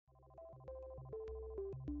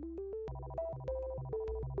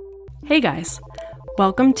Hey guys,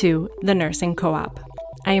 welcome to the Nursing Co-op.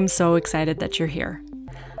 I am so excited that you're here.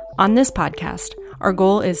 On this podcast, our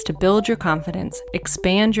goal is to build your confidence,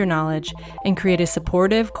 expand your knowledge, and create a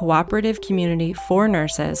supportive, cooperative community for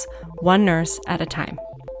nurses, one nurse at a time.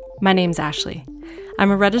 My name's Ashley.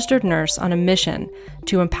 I'm a registered nurse on a mission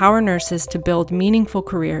to empower nurses to build meaningful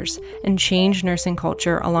careers and change nursing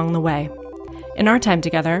culture along the way. In our time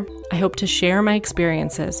together, I hope to share my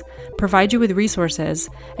experiences, provide you with resources,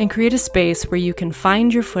 and create a space where you can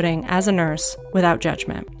find your footing as a nurse without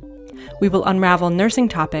judgment. We will unravel nursing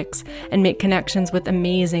topics and make connections with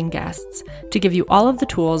amazing guests to give you all of the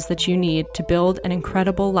tools that you need to build an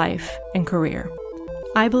incredible life and career.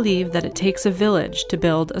 I believe that it takes a village to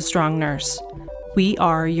build a strong nurse. We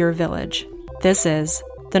are your village. This is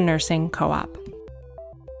the Nursing Co-op.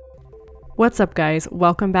 What's up, guys?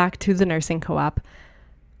 Welcome back to the Nursing Co-op.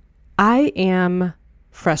 I am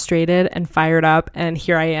frustrated and fired up, and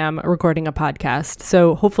here I am recording a podcast.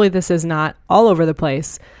 So hopefully this is not all over the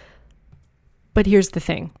place. But here's the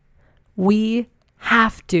thing. We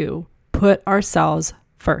have to put ourselves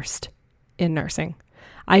first in nursing.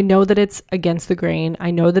 I know that it's against the grain. I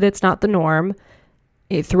know that it's not the norm.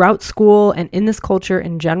 Throughout school and in this culture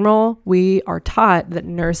in general, we are taught that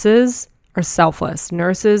nurses are selfless.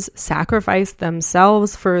 Nurses sacrifice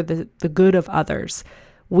themselves for the good of others.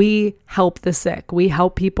 We help the sick. We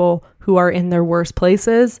help people who are in their worst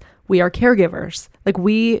places. We are caregivers.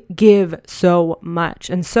 We give so much.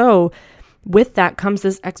 And so with that comes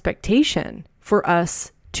this expectation for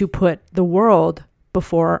us to put the world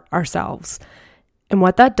before ourselves. And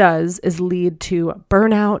what that does is lead to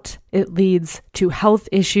burnout. It leads to health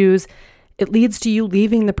issues. It leads to you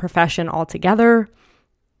leaving the profession altogether.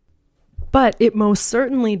 But it most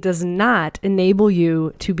certainly does not enable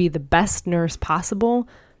you to be the best nurse possible,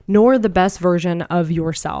 nor the best version of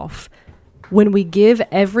yourself. When we give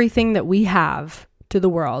everything that we have to the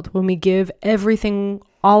world, when we give everything,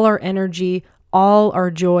 all our energy, all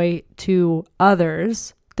our joy to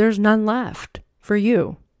others, there's none left for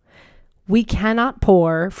you. We cannot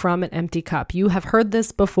pour from an empty cup. You have heard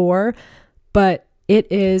this before, but it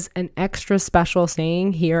is an extra special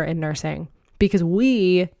saying here in nursing because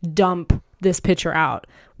we dump this pitcher out.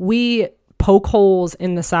 We poke holes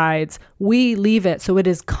in the sides. We leave it so it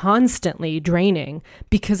is constantly draining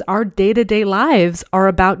because our day-to-day lives are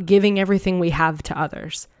about giving everything we have to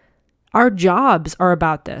others. Our jobs are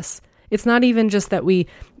about this. It's not even just that we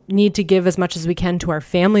need to give as much as we can to our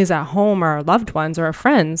families at home or our loved ones or our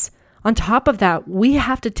friends. On top of that, we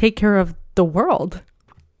have to take care of the world.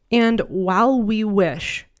 And while we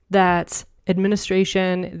wish that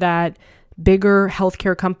administration, that bigger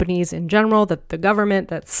healthcare companies in general, that the government,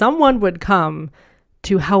 that someone would come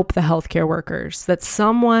to help the healthcare workers, that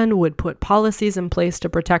someone would put policies in place to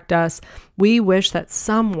protect us, we wish that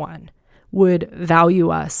someone would value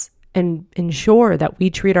us and ensure that we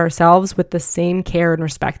treat ourselves with the same care and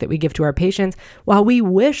respect that we give to our patients. While we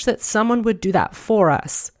wish that someone would do that for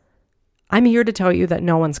us, I'm here to tell you that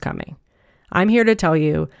no one's coming. I'm here to tell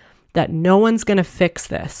you that no one's going to fix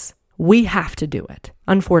this. We have to do it.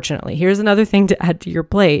 Unfortunately, here's another thing to add to your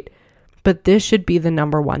plate, but this should be the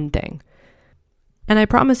number one thing. And I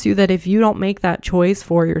promise you that if you don't make that choice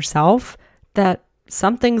for yourself, that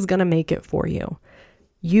something's going to make it for you.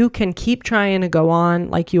 You can keep trying to go on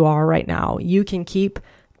like you are right now. You can keep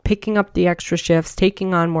picking up the extra shifts,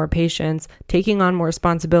 taking on more patients, taking on more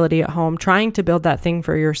responsibility at home, trying to build that thing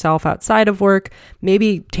for yourself outside of work,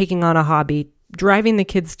 maybe taking on a hobby, driving the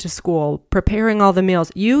kids to school, preparing all the meals.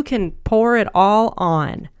 You can pour it all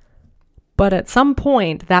on. But at some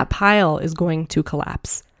point, that pile is going to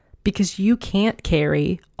collapse because you can't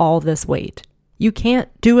carry all this weight. You can't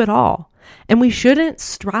do it all. And we shouldn't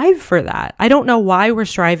strive for that. I don't know why we're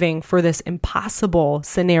striving for this impossible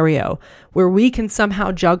scenario where we can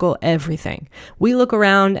somehow juggle everything. We look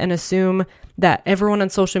around and assume that everyone on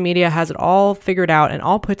social media has it all figured out and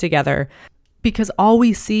all put together because all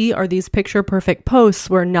we see are these picture perfect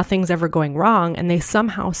posts where nothing's ever going wrong, and they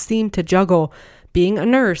somehow seem to juggle being a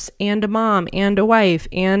nurse and a mom and a wife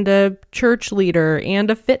and a church leader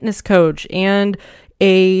and a fitness coach and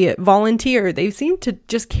a volunteer. They seem to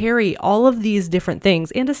just carry all of these different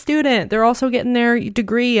things, and a student. They're also getting their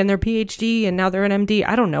degree and their PhD, and now they're an MD.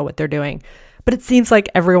 I don't know what they're doing, but it seems like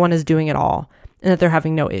everyone is doing it all and that they're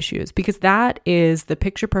having no issues because that is the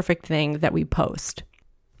picture perfect thing that we post.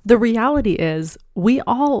 The reality is we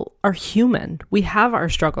all are human. We have our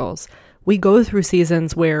struggles. We go through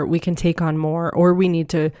seasons where we can take on more or we need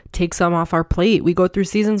to take some off our plate. We go through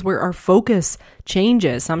seasons where our focus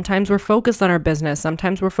changes. Sometimes we're focused on our business.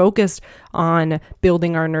 Sometimes we're focused on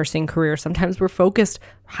building our nursing career. Sometimes we're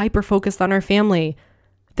hyper-focused on our family.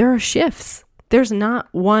 there are shifts. There's not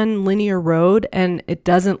one linear road and it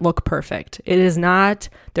doesn't look perfect. It is not,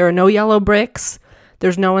 there are no yellow bricks.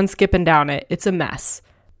 There's no one skipping down it. It's a mess.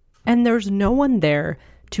 And there's no one there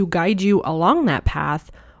to guide you along that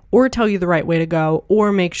path or tell you the right way to go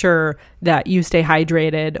or make sure that you stay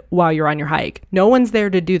hydrated while you're on your hike. No one's there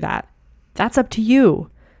to do that. That's up to you.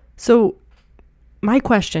 So my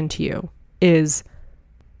question to you is,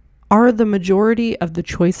 are the majority of the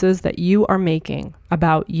choices that you are making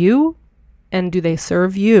about you, and do they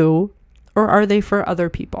serve you, or are they for other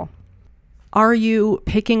people? Are you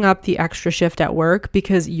picking up the extra shift at work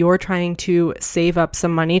because you're trying to save up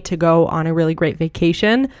some money to go on a really great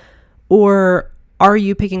vacation? Or are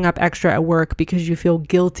you picking up extra at work because you feel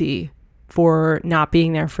guilty for not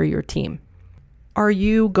being there for your team? Are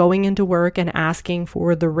you going into work and asking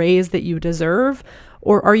for the raise that you deserve?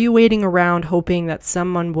 Or are you waiting around hoping that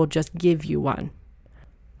someone will just give you one?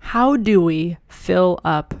 How do we fill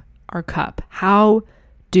up our cup? How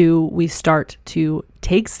do we start to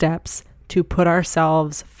take steps to put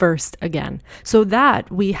ourselves first again so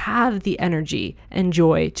that we have the energy and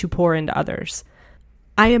joy to pour into others?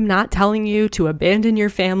 I am not telling you to abandon your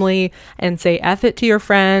family and say F it to your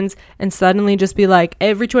friends and suddenly just be like,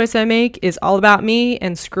 every choice I make is all about me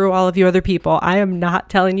and screw all of you other people. I am not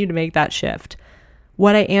telling you to make that shift.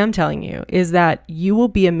 What I am telling you is that you will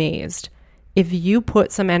be amazed if you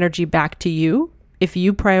put some energy back to you, if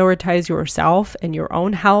you prioritize yourself and your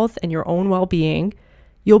own health and your own well-being.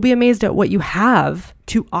 You'll be amazed at what you have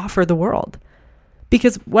to offer the world.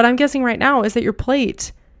 Because what I'm guessing right now is that your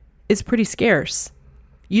plate is pretty scarce.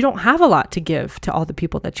 You don't have a lot to give to all the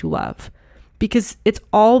people that you love because it's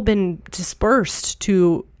all been dispersed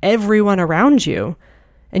to everyone around you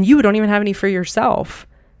and you don't even have any for yourself.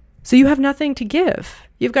 So you have nothing to give.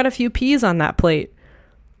 You've got a few peas on that plate.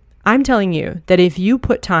 I'm telling you that if you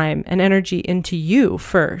put time and energy into you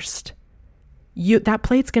first, that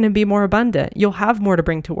plate's going to be more abundant. You'll have more to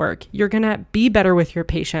bring to work. You're going to be better with your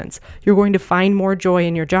patients. You're going to find more joy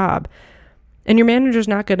in your job. And your manager's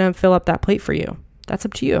not going to fill up that plate for you. That's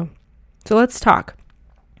up to you. So let's talk.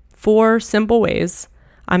 4 simple ways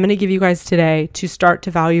I'm going to give you guys today to start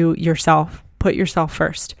to value yourself. Put yourself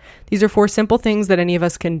first. These are 4 simple things that any of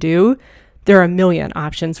us can do. There are a million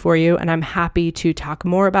options for you, and I'm happy to talk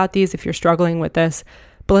more about these if you're struggling with this.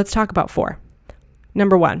 But let's talk about 4.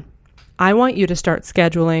 Number 1, I want you to start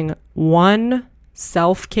scheduling one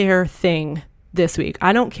self-care thing this week.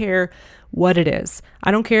 I don't care what it is.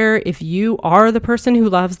 I don't care if you are the person who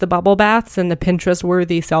loves the bubble baths and the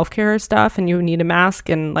Pinterest-worthy self-care stuff and you need a mask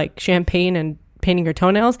and like champagne and painting your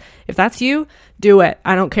toenails. If that's you, do it.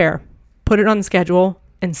 I don't care. Put it on the schedule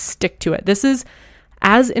and stick to it. This is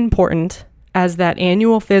as important as that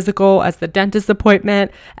annual physical, as the dentist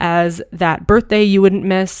appointment, as that birthday you wouldn't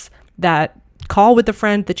miss, that call with a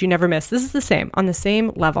friend that you never miss. This is the same, on the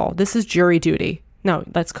same level. This is jury duty. No,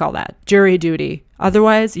 let's call that jury duty.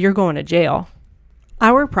 Otherwise, you're going to jail.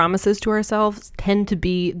 Our promises to ourselves tend to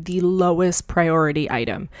be the lowest priority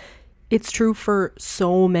item. It's true for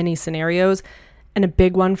so many scenarios, and a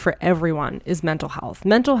big one for everyone is mental health.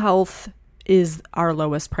 Mental health is our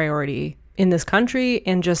lowest priority in this country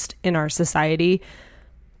and just in our society.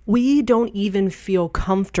 We don't even feel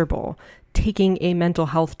comfortable taking a mental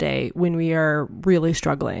health day when we are really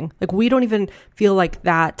struggling. Like, we don't even feel like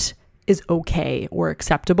that is okay or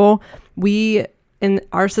acceptable. In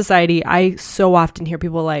our society, I so often hear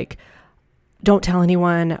people like, don't tell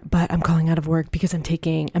anyone, but I'm calling out of work because I'm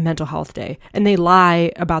taking a mental health day. And they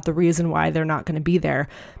lie about the reason why they're not going to be there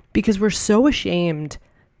because we're so ashamed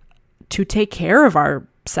to take care of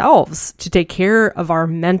ourselves, to take care of our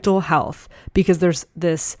mental health, because there's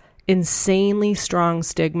this insanely strong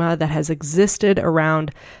stigma that has existed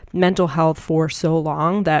around mental health for so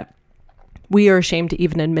long that we are ashamed to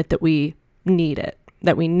even admit that we need it,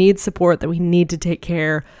 that we need support, that we need to take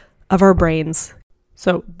care of our brains.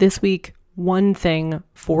 So this week, one thing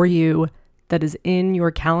for you that is in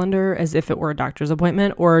your calendar as if it were a doctor's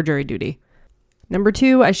appointment or a jury duty. Number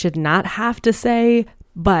 2, I should not have to say,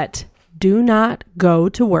 but do not go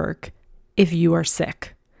to work if you are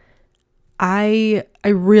sick. I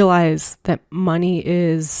realize that money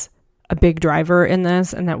is a big driver in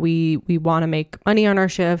this and that we want to make money on our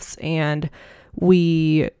shifts and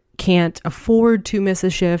we can't afford to miss a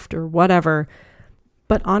shift or whatever.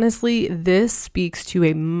 But honestly, this speaks to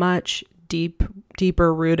a much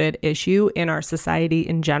deeper rooted issue in our society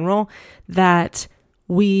in general, that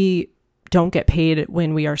we don't get paid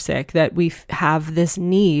when we are sick, that we have this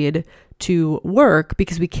need to work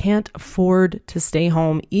because we can't afford to stay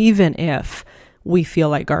home even if we feel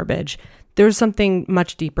like garbage. There's something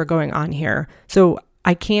much deeper going on here. So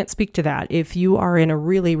I can't speak to that. If you are in a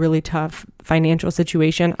really, really tough financial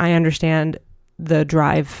situation, I understand the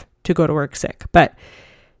drive to go to work sick. But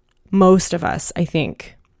most of us, I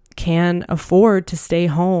think, can afford to stay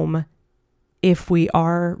home if we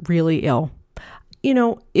are really ill.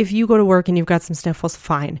 If you go to work and you've got some sniffles,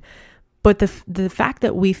 fine. But the fact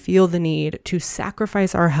that we feel the need to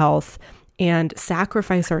sacrifice our health and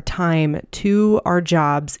sacrifice our time to our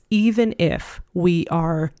jobs, even if we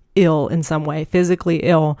are ill in some way, physically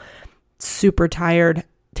ill, super tired,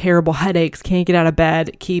 terrible headaches, can't get out of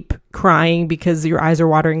bed, keep crying because your eyes are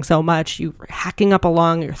watering so much, you're hacking up a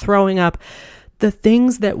lung, you're throwing up. The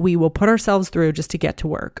things that we will put ourselves through just to get to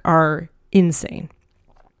work are insane.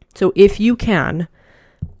 So if you can,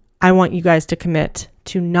 I want you guys to commit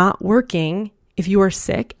to not working if you are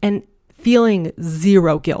sick and feeling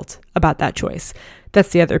zero guilt about that choice. That's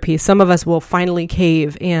the other piece. Some of us will finally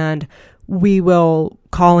cave and we will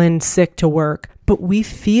call in sick to work, but we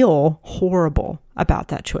feel horrible about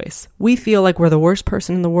that choice. We feel like we're the worst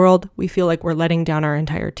person in the world. We feel like we're letting down our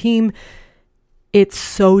entire team. It's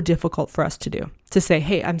so difficult for us to do, to say,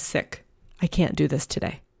 hey, I'm sick. I can't do this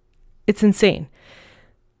today. It's insane.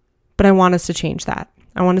 But I want us to change that.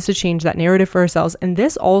 I want us to change that narrative for ourselves. And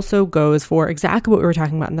this also goes for exactly what we were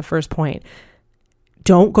talking about in the first point.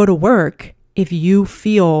 Don't go to work if you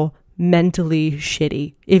feel mentally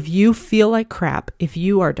shitty. If you feel like crap, if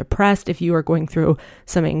you are depressed, if you are going through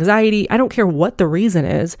some anxiety, I don't care what the reason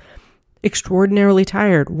is, extraordinarily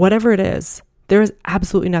tired, whatever it is, there is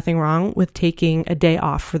absolutely nothing wrong with taking a day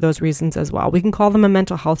off for those reasons as well. We can call them a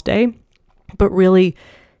mental health day, but really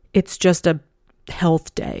it's just a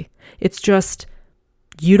health day. It's just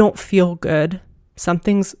you don't feel good,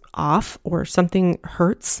 something's off or something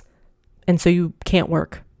hurts, and so you can't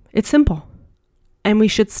work. It's simple. And we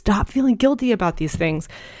should stop feeling guilty about these things.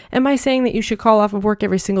 Am I saying that you should call off of work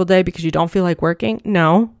every single day because you don't feel like working?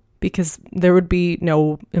 No, because there would be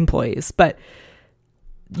no employees. But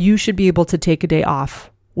you should be able to take a day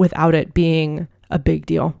off without it being a big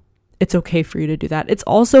deal. It's okay for you to do that. It's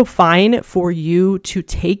also fine for you to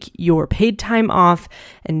take your paid time off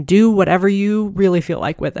and do whatever you really feel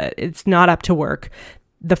like with it. It's not up to work.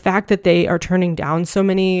 The fact that they are turning down so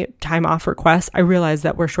many time off requests, I realize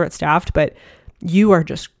that we're short-staffed, but you are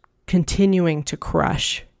just continuing to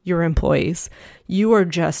crush your employees. You are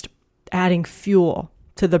just adding fuel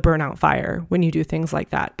to the burnout fire when you do things like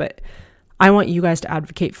that. But I want you guys to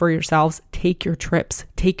advocate for yourselves. Take your trips,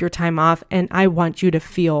 take your time off, and I want you to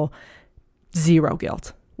feel zero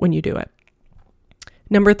guilt when you do it.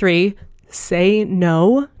 Number 3, say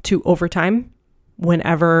no to overtime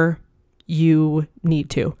whenever you need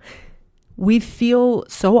to. We feel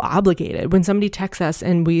so obligated when somebody texts us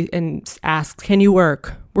and asks, can you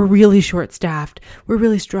work? We're really short-staffed. We're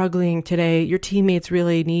really struggling today. Your teammates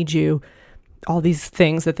really need you. All these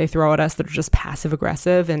things that they throw at us that are just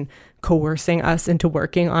passive-aggressive and coercing us into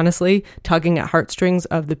working, honestly, tugging at heartstrings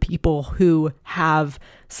of the people who have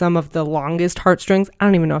some of the longest heartstrings. I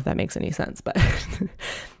don't even know if that makes any sense, but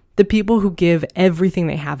the people who give everything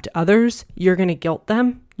they have to others, you're going to guilt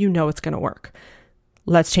them. You know it's going to work.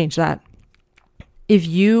 Let's change that. If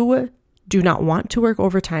you do not want to work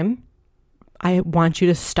overtime, I want you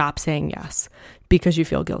to stop saying yes because you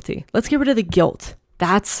feel guilty. Let's get rid of the guilt.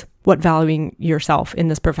 That's what valuing yourself in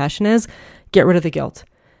this profession is. Get rid of the guilt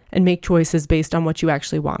and make choices based on what you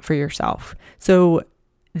actually want for yourself. So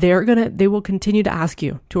they will continue to ask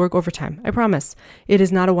you to work overtime. I promise. It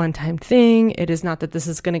is not a one-time thing. It is not that this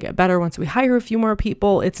is going to get better once we hire a few more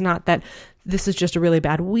people. It's not that this is just a really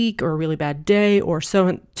bad week or a really bad day or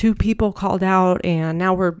so 2 people called out and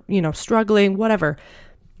now we're, struggling, whatever.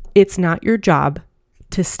 It's not your job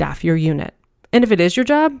to staff your unit. And if it is your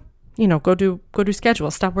job, go do schedule.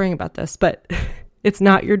 Stop worrying about this. But it's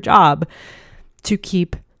not your job to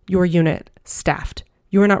keep your unit staffed.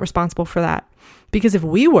 You are not responsible for that. Because if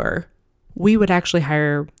we were, we would actually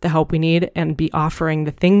hire the help we need and be offering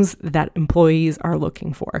the things that employees are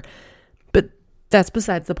looking for. But that's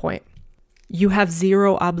besides the point. You have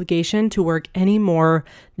zero obligation to work any more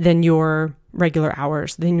than your regular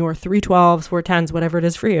hours, than your 312s, 410s, whatever it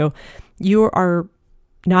is for you. You are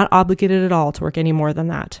not obligated at all to work any more than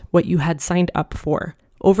that, what you had signed up for.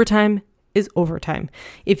 Overtime is overtime.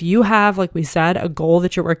 If you have, like we said, a goal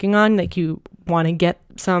that you're working on, like you want to get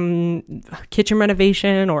some kitchen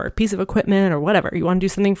renovation or a piece of equipment or whatever, you want to do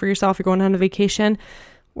something for yourself, you're going on a vacation,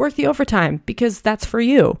 work the overtime because that's for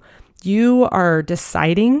you. You are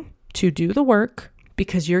deciding to do the work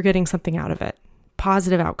because you're getting something out of it.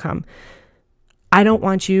 Positive outcome. I don't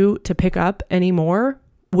want you to pick up anymore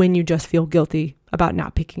when you just feel guilty about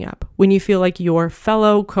not picking up, when you feel like your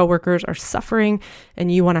fellow coworkers are suffering and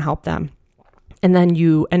you want to help them. And then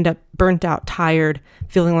you end up burnt out, tired,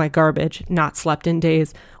 feeling like garbage, not slept in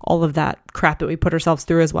days, all of that crap that we put ourselves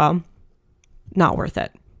through as well. Not worth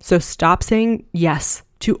it. So stop saying yes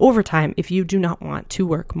to overtime if you do not want to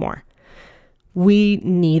work more. We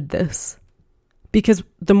need this because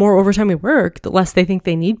the more overtime we work, the less they think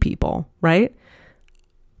they need people, right?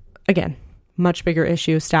 Again, much bigger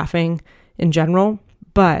issue, staffing in general,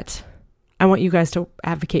 but I want you guys to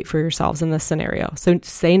advocate for yourselves in this scenario. So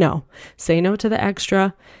say no. Say no to the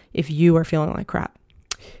extra if you are feeling like crap.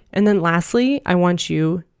 And then lastly, I want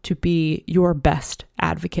you to be your best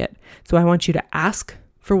advocate. So I want you to ask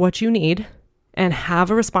for what you need and have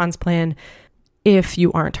a response plan if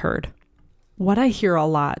you aren't heard. What I hear a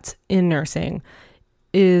lot in nursing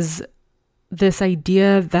is this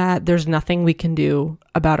idea that there's nothing we can do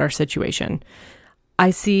about our situation.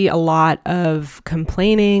 I see a lot of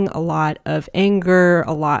complaining, a lot of anger,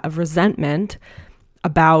 a lot of resentment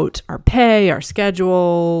about our pay, our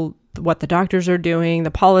schedule, what the doctors are doing,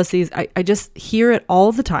 the policies. I just hear it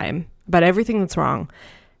all the time about everything that's wrong.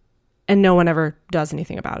 And no one ever does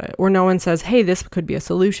anything about it. Or no one says, hey, this could be a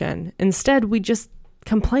solution. Instead, we just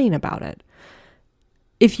complain about it.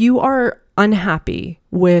 If you are unhappy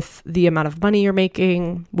with the amount of money you're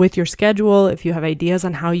making, with your schedule, if you have ideas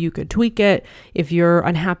on how you could tweak it, if you're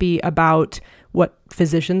unhappy about what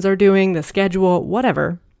physicians are doing, the schedule,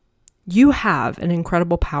 whatever, you have an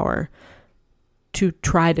incredible power to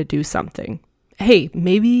try to do something. Hey,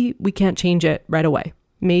 maybe we can't change it right away.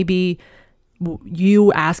 Maybe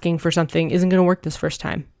you asking for something isn't going to work this first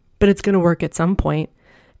time, but it's going to work at some point.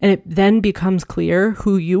 And it then becomes clear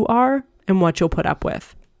who you are and what you'll put up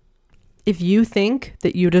with. If you think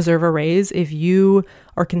that you deserve a raise, if you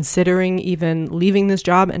are considering even leaving this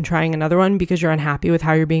job and trying another one because you're unhappy with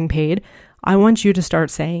how you're being paid, I want you to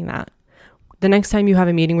start saying that. The next time you have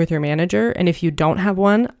a meeting with your manager, and if you don't have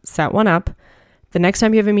one, set one up. The next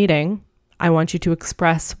time you have a meeting, I want you to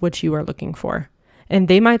express what you are looking for. And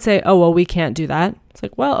they might say, oh, well, we can't do that. It's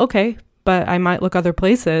like, well, okay, but I might look other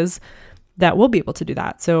places that will be able to do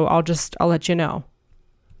that. So I'll let you know.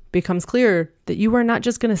 Becomes clear that you are not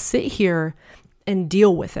just going to sit here and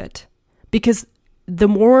deal with it, because the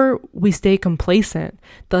more we stay complacent,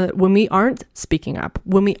 when we aren't speaking up,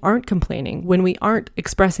 when we aren't complaining, when we aren't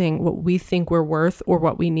expressing what we think we're worth or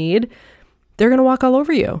what we need, they're going to walk all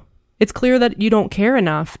over you. It's clear that you don't care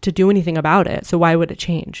enough to do anything about it. So why would it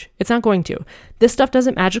change? It's not going to. This stuff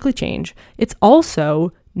doesn't magically change. It's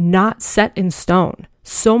also not set in stone.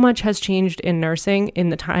 So much has changed in nursing in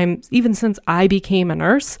the time, even since I became a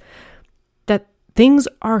nurse, that things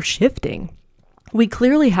are shifting. We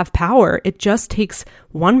clearly have power. It just takes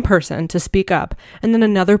one person to speak up, and then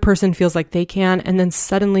another person feels like they can, and then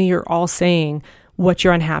suddenly you're all saying what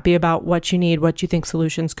you're unhappy about, what you need, what you think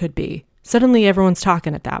solutions could be. Suddenly everyone's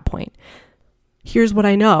talking at that point. Here's what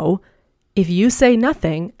I know. If you say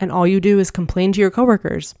nothing and all you do is complain to your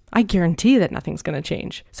coworkers, I guarantee that nothing's going to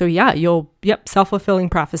change. So yeah, self-fulfilling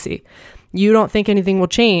prophecy. You don't think anything will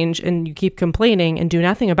change and you keep complaining and do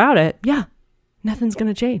nothing about it. Yeah, nothing's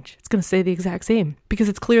going to change. It's going to stay the exact same because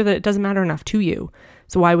it's clear that it doesn't matter enough to you.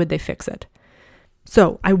 So why would they fix it?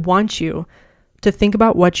 So I want you to think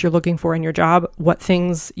about what you're looking for in your job, what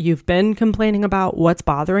things you've been complaining about, what's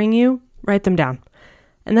bothering you, write them down.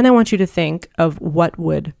 And then I want you to think of what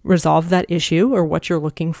would resolve that issue or what you're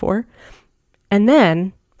looking for. And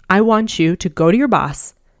then I want you to go to your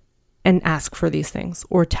boss and ask for these things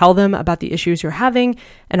or tell them about the issues you're having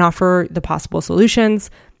and offer the possible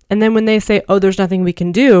solutions. And then when they say, oh, there's nothing we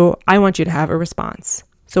can do, I want you to have a response.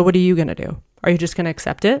 So what are you going to do? Are you just going to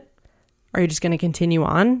accept it? Are you just going to continue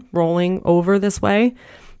on rolling over this way?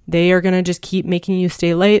 They are going to just keep making you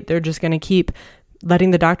stay late. They're just going to keep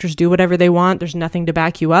letting the doctors do whatever they want. There's nothing to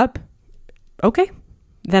back you up. Okay,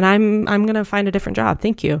 then I'm going to find a different job.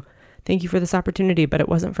 Thank you. Thank you for this opportunity, but it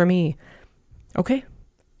wasn't for me. Okay.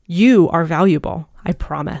 You are valuable. I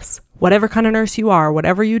promise. Whatever kind of nurse you are,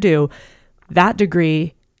 whatever you do, that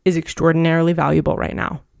degree is extraordinarily valuable right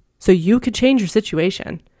now. So you could change your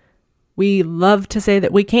situation. We love to say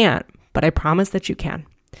that we can't, but I promise that you can.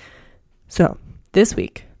 So this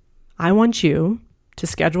week, I want you to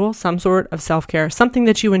schedule some sort of self-care, something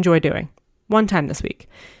that you enjoy doing one time this week,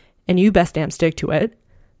 and you best damn stick to it.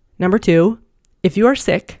 Number 2, if you are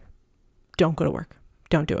sick, don't go to work.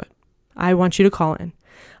 Don't do it. I want you to call in.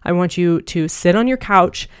 I want you to sit on your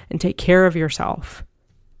couch and take care of yourself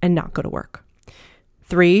and not go to work.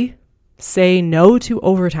 3, say no to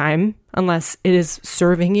overtime unless it is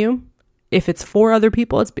serving you. If it's for other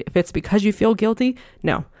people, if it's because you feel guilty,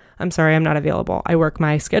 no, I'm sorry, I'm not available. I work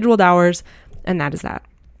my scheduled hours, and that is that.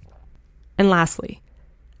 And lastly,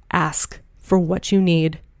 ask for what you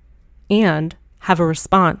need and have a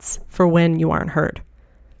response for when you aren't heard.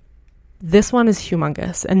 This one is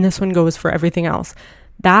humongous, and this one goes for everything else.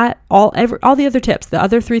 That all the other tips, the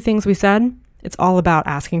other 3 things we said, it's all about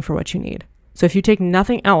asking for what you need. So if you take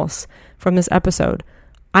nothing else from this episode,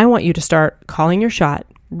 I want you to start calling your shot,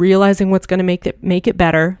 realizing what's going to make it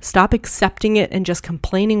better. Stop accepting it and just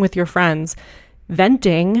complaining with your friends.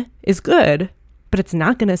 Venting is good, but it's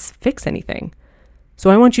not going to fix anything. So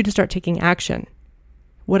I want you to start taking action,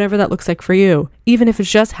 whatever that looks like for you, even if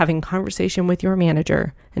it's just having conversation with your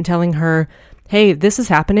manager and telling her, hey, this is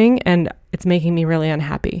happening and it's making me really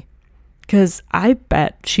unhappy. Because I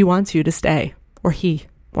bet she wants you to stay, or he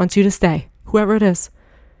wants you to stay, whoever it is.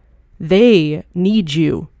 They need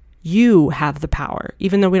you. You have the power,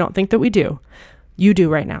 even though we don't think that we do. You do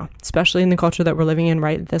right now, especially in the culture that we're living in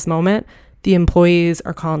right at this moment. The employees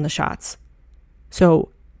are calling the shots.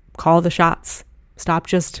 So call the shots. Stop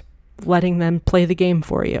just letting them play the game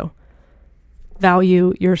for you.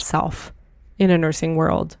 Value yourself in a nursing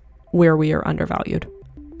world where we are undervalued,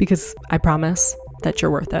 because I promise that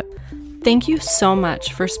you're worth it. Thank you so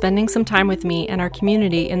much for spending some time with me and our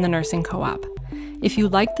community in the Nursing Co-op. If you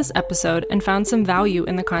liked this episode and found some value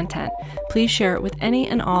in the content, please share it with any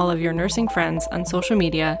and all of your nursing friends on social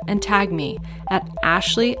media and tag me at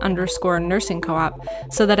Ashley_Nursing Co-op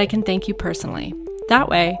so that I can thank you personally. That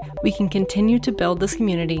way, we can continue to build this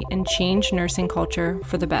community and change nursing culture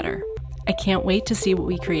for the better. I can't wait to see what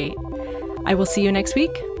we create. I will see you next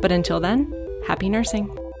week, but until then, happy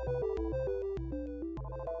nursing.